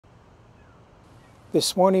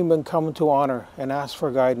This morning we come to honor and ask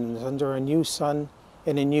for guidance under a new sun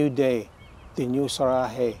and a new day, the new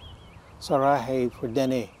Sarahe. Sarahe for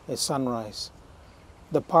Dene is sunrise.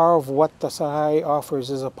 The power of what the Sarahe offers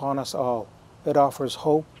is upon us all. It offers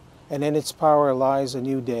hope, and in its power lies a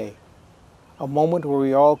new day. A moment where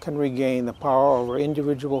we all can regain the power over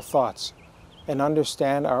individual thoughts and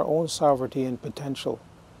understand our own sovereignty and potential,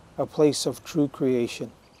 a place of true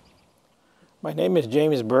creation. My name is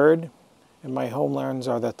James Bird, and my homelands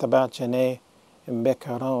are the Tabachene and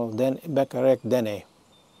Bekarek Dene.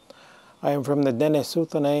 I am from the Dene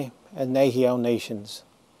Sutane and Nehiao nations.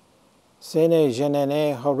 Sene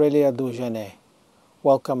Jenene Horelia du Jene.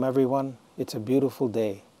 Welcome everyone, it's a beautiful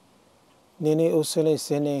day. Nini Usele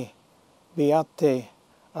Sene Biate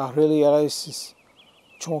Aureliasis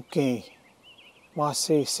Chonke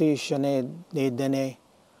Mase Si Shane Ne Dene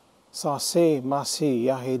Sase Masi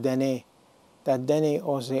Yahe Dene Da Dene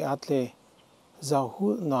Oze Atle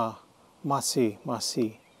Zahuna Masi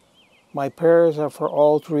Masi. My prayers are for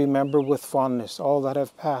all to remember with fondness all that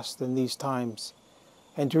have passed in these times,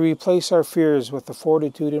 and to replace our fears with the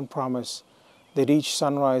fortitude and promise that each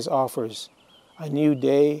sunrise offers, a new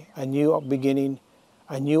day, a new beginning,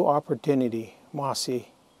 a new opportunity, Masi.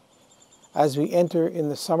 As we enter in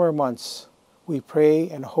the summer months, we pray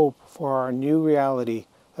and hope for our new reality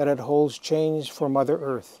that it holds change for Mother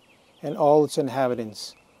Earth and all its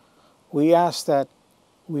inhabitants. We ask that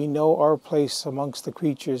we know our place amongst the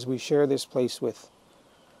creatures we share this place with.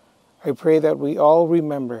 I pray that we all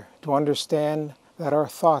remember to understand that our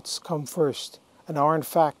thoughts come first and are in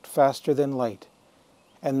fact faster than light,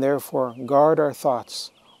 and therefore guard our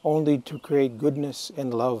thoughts only to create goodness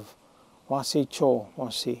and love. Masi Cho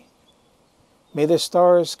Masi. May the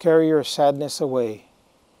stars carry your sadness away.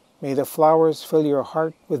 May the flowers fill your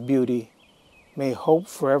heart with beauty. May hope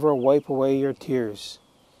forever wipe away your tears.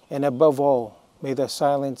 And above all, may the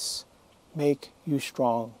silence make you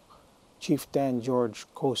strong. Chief Dan George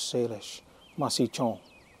Coast Salish, Masi Chon.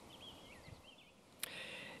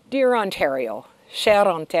 Dear Ontario, cher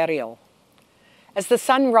Ontario, as the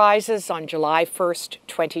sun rises on July 1st,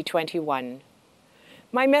 2021,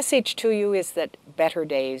 my message to you is that better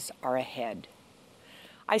days are ahead.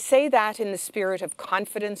 I say that in the spirit of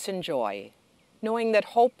confidence and joy, knowing that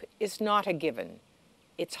hope is not a given,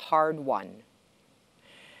 it's hard-won.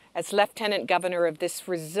 As Lieutenant-Governor of this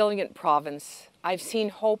resilient province, I've seen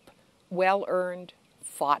hope well-earned,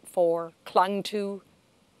 fought for, clung to,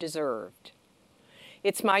 deserved.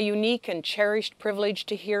 It's my unique and cherished privilege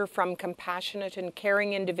to hear from compassionate and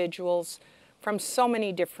caring individuals from so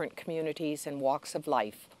many different communities and walks of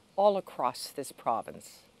life all across this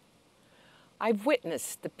province. I've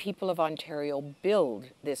witnessed the people of Ontario build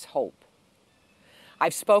this hope.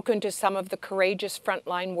 I've spoken to some of the courageous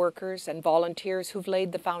frontline workers and volunteers who've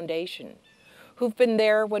laid the foundation, who've been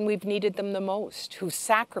there when we've needed them the most, who've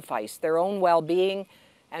sacrificed their own well-being,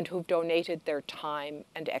 and who've donated their time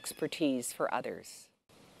and expertise for others.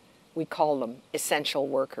 We call them essential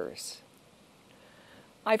workers.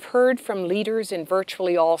 I've heard from leaders in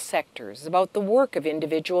virtually all sectors about the work of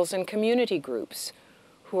individuals and community groups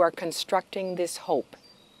who are constructing this hope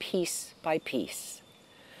piece by piece,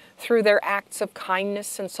 through their acts of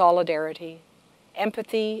kindness and solidarity,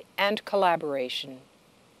 empathy and collaboration,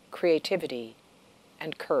 creativity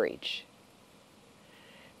and courage.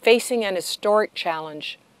 Facing an historic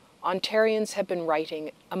challenge, Ontarians have been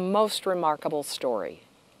writing a most remarkable story,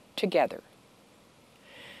 together.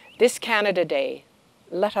 This Canada Day,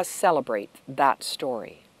 let us celebrate that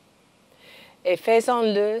story. Et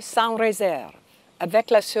faisons-le sans réserve,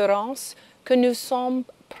 avec l'assurance que nous sommes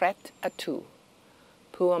prêts à tout.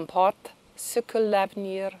 Peu importe ce que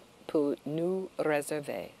l'avenir peut nous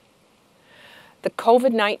réserver. The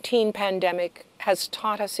COVID-19 pandemic has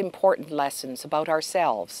taught us important lessons about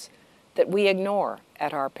ourselves that we ignore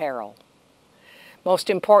at our peril.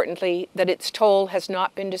 Most importantly, that its toll has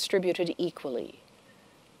not been distributed equally.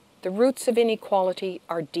 The roots of inequality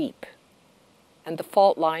are deep, and the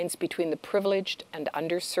fault lines between the privileged and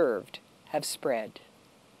underserved have spread.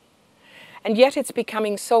 And yet it's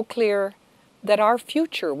becoming so clear that our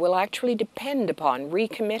future will actually depend upon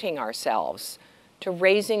recommitting ourselves to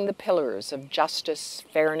raising the pillars of justice,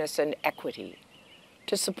 fairness, and equity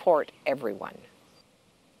to support everyone.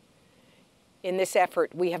 In this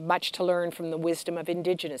effort, we have much to learn from the wisdom of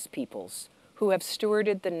Indigenous peoples who have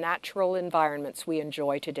stewarded the natural environments we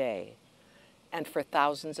enjoy today and for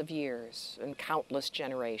thousands of years and countless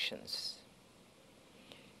generations.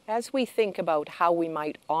 As we think about how we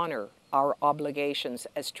might honor our obligations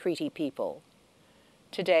as treaty people,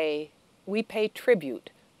 today we pay tribute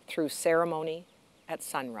through ceremony at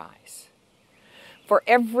sunrise. For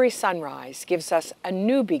every sunrise gives us a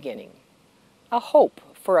new beginning, a hope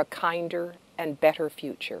for a kinder and better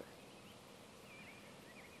future.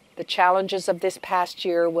 The challenges of this past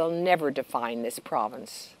year will never define this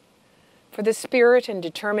province, for the spirit and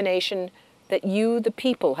determination that you, the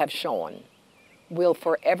people, have shown will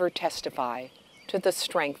forever testify to the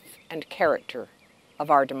strength and character of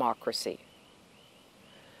our democracy.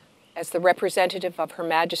 As the representative of Her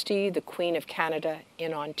Majesty, the Queen of Canada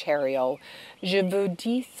in Ontario, je vous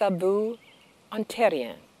dis à vous,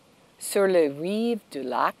 Ontariens, sur les rives du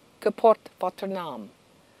lac que porte votre nom,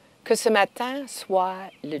 que ce matin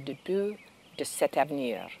soit le début de cet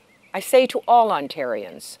avenir. I say to all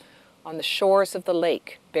Ontarians on the shores of the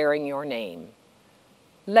lake bearing your name,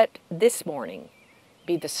 let this morning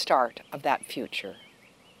be the start of that future.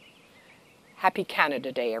 Happy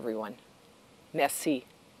Canada Day, everyone. Merci,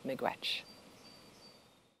 miigwech.